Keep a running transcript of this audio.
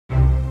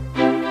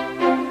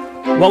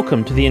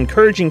Welcome to the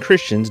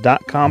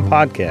EncouragingChristians.com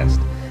podcast.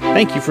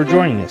 Thank you for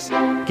joining us.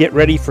 Get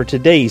ready for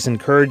today's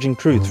encouraging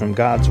truth from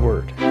God's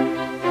Word.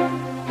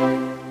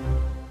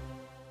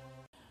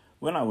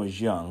 When I was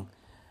young,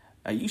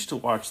 I used to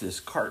watch this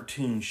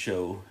cartoon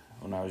show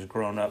when I was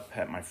growing up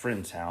at my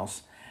friend's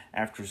house.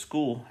 After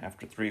school,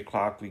 after 3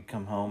 o'clock, we'd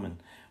come home and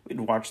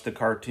we'd watch the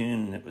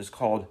cartoon, and it was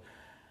called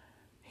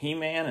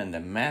He-Man and the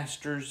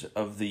Masters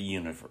of the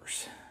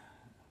Universe.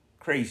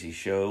 Crazy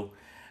show.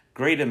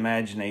 Great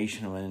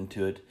imagination went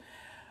into it.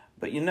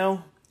 But you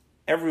know,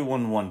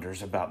 everyone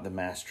wonders about the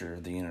Master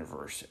of the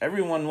Universe.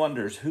 Everyone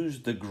wonders who's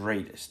the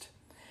greatest.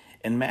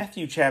 In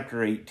Matthew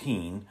chapter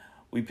 18,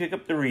 we pick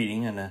up the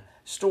reading in a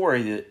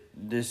story that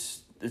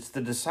it's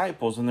the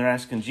disciples, and they're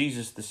asking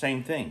Jesus the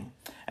same thing.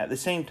 At the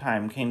same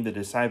time came the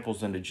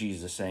disciples unto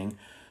Jesus, saying,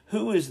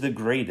 Who is the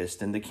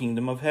greatest in the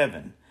kingdom of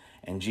heaven?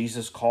 And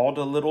Jesus called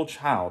a little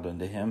child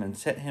unto him, and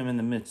set him in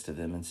the midst of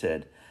them, and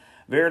said,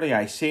 Verily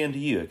I say unto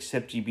you,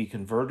 except ye be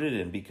converted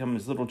and become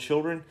as little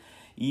children,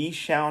 ye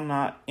shall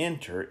not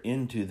enter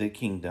into the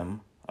kingdom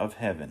of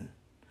heaven.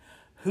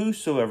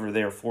 Whosoever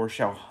therefore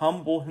shall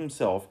humble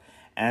himself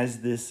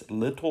as this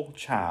little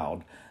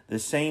child, the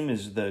same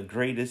is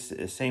greatest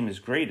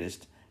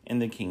in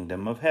the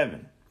kingdom of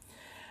heaven.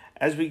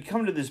 As we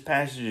come to this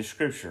passage of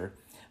Scripture,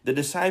 the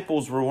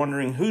disciples were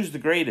wondering, who's the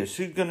greatest?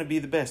 Who's going to be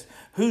the best?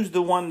 Who's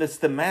the one that's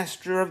the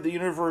master of the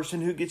universe,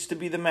 and who gets to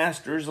be the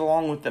masters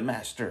along with the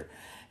master?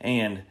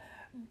 And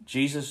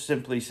Jesus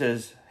simply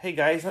says, hey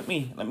guys, let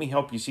me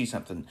help you see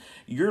something.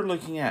 You're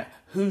looking at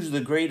who's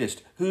the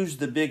greatest, who's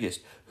the biggest,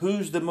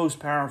 who's the most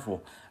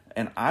powerful.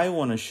 And I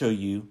want to show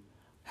you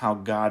how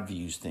God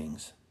views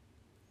things.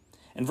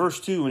 In verse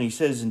 2, when he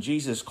says, and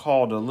Jesus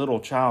called a little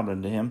child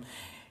unto him,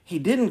 he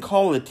didn't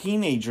call a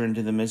teenager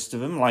into the midst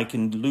of him, like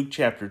in Luke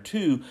chapter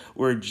 2,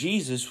 where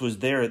Jesus was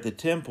there at the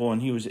temple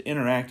and he was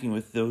interacting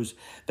with those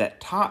that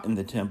taught in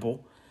the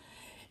temple.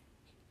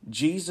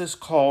 Jesus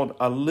called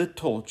a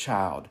little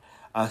child,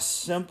 a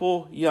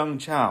simple young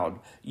child,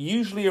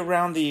 usually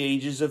around the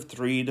ages of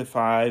 3 to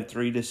 5,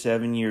 3 to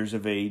 7 years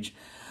of age.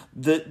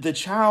 The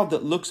child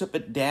that looks up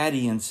at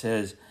daddy and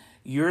says,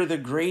 you're the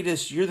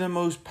greatest, you're the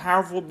most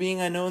powerful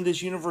being I know in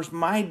this universe.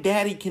 My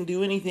daddy can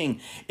do anything.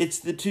 It's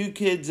the two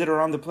kids that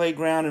are on the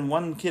playground, and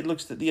one kid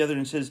looks at the other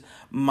and says,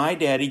 my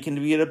daddy can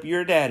beat up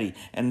your daddy.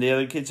 And the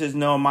other kid says,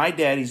 no, my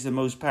daddy's the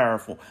most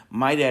powerful.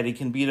 My daddy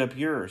can beat up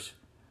yours.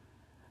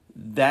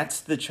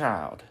 That's the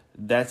child.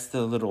 That's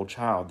the little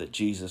child that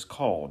Jesus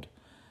called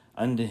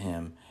unto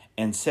him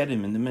and set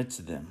him in the midst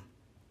of them.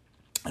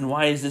 And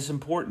why is this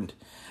important?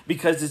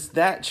 Because it's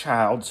that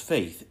child's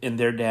faith in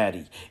their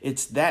daddy.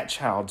 It's that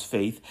child's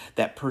faith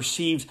that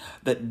perceives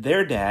that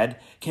their dad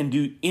can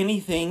do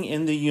anything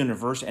in the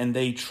universe, and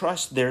they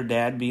trust their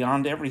dad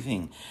beyond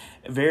everything.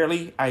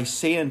 Verily, I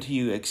say unto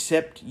you,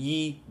 except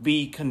ye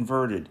be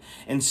converted.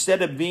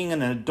 Instead of being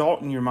an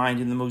adult in your mind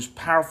and the most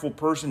powerful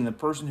person, the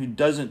person who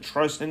doesn't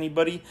trust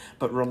anybody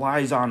but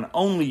relies on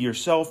only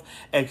yourself,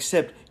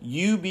 except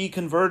you be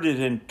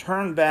converted and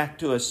turn back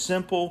to a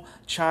simple,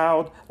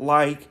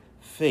 childlike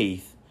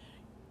faith,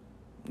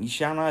 ye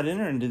shall not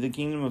enter into the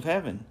kingdom of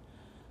heaven.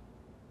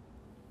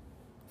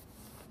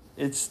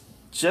 It's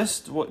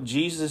just what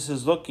Jesus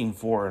is looking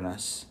for in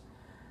us.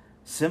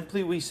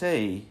 Simply we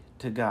say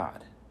to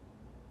God,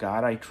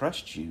 God, I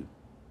trust you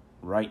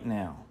right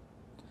now.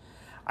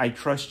 I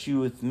trust you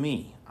with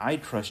me. I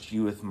trust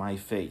you with my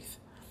faith.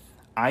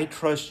 I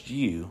trust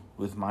you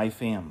with my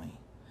family.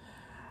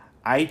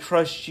 I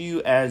trust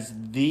you as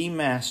the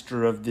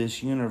master of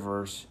this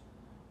universe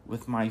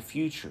with my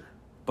future,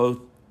 both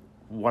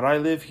what I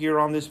live here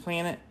on this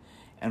planet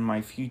and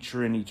my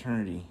future in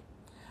eternity.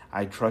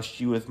 I trust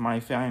you with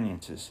my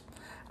finances.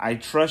 I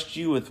trust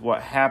you with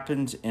what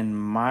happens in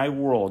my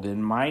world,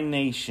 in my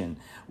nation,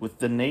 with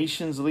the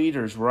nation's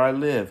leaders where I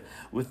live,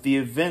 with the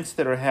events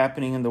that are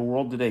happening in the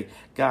world today.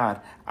 God,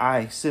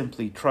 I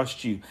simply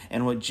trust you.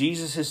 And what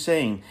Jesus is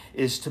saying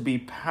is, to be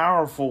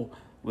powerful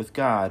with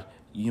God,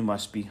 you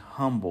must be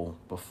humble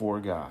before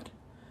God.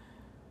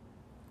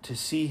 To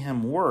see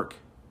him work,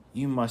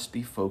 you must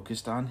be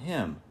focused on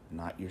him,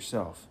 not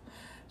yourself.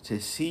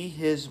 To see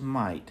his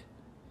might,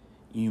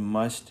 you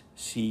must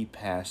see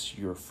past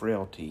your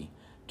frailty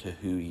to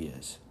who he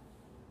is.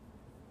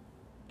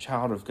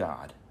 Child of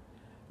God,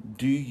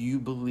 do you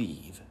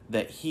believe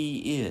that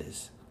he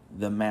is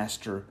the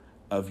master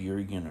of your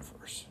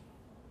universe?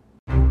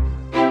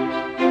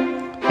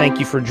 Thank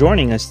you for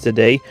joining us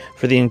today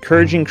for the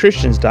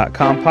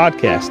EncouragingChristians.com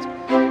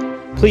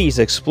podcast. Please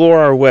explore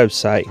our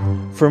website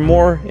for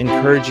more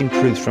encouraging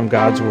truths from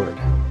God's Word.